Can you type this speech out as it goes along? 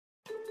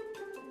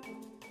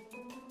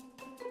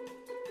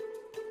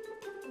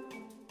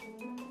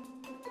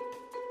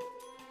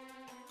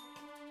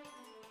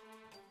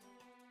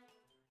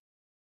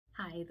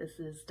Hi, this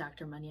is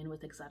Dr. Munyon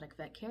with Exotic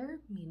Vet Care.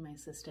 Me and my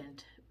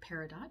assistant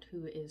Peridot,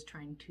 who is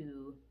trying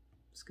to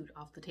scoot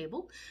off the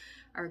table,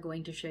 are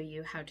going to show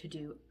you how to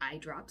do eye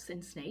drops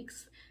in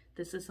snakes.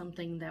 This is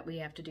something that we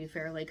have to do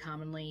fairly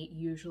commonly,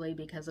 usually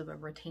because of a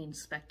retained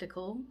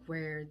spectacle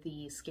where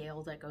the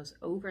scale that goes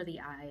over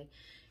the eye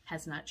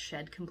has not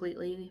shed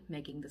completely,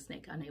 making the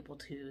snake unable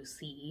to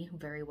see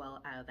very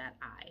well out of that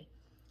eye.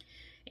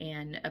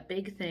 And a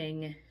big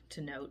thing to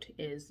note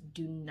is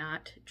do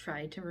not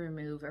try to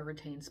remove a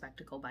retained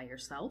spectacle by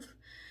yourself,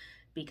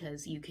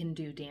 because you can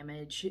do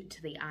damage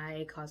to the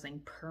eye, causing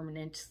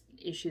permanent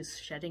issues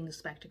shedding the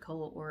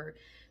spectacle or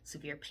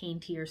severe pain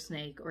to your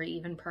snake or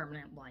even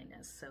permanent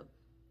blindness. So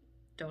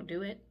don't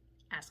do it,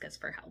 ask us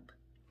for help.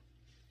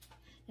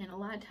 And a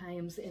lot of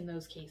times in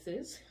those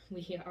cases,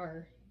 we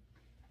are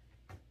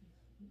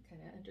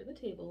kind of under the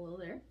table a little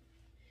there.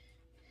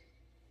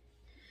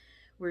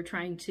 We're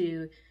trying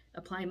to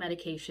apply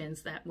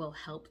medications that will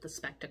help the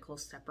spectacle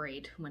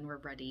separate when we're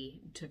ready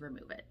to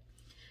remove it.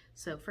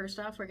 So first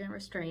off, we're going to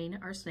restrain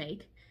our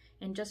snake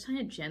and just kind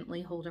of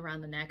gently hold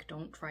around the neck.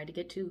 Don't try to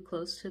get too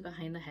close to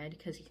behind the head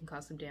because you can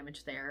cause some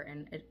damage there,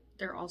 and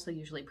they're also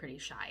usually pretty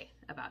shy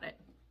about it.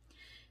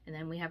 And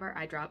then we have our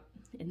eye drop.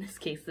 In this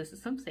case, this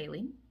is some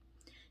saline.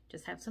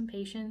 Just have some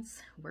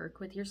patience, work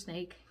with your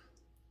snake,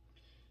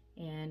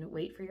 and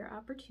wait for your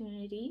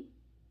opportunity.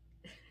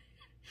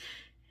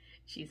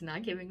 She's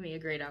not giving me a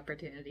great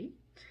opportunity.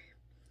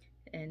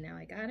 And now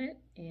I got it,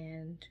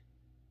 and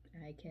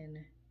I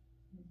can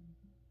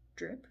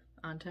drip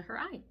onto her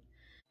eye.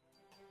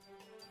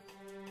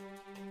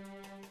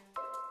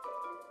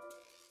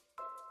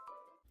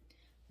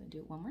 I'll do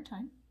it one more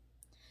time.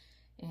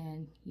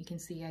 And you can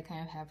see I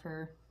kind of have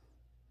her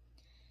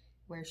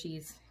where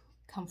she's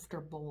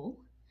comfortable.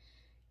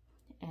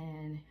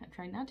 And I'm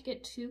trying not to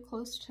get too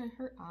close to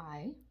her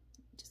eye.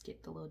 Just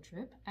get the little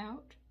drip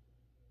out.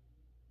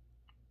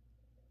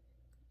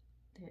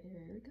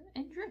 There we go,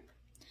 and drip.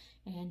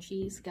 And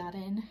she's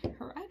gotten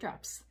her eye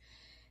drops.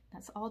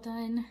 That's all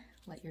done.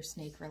 Let your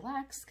snake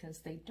relax because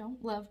they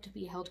don't love to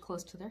be held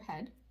close to their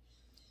head.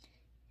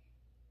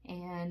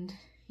 And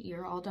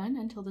you're all done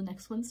until the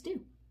next one's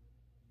due.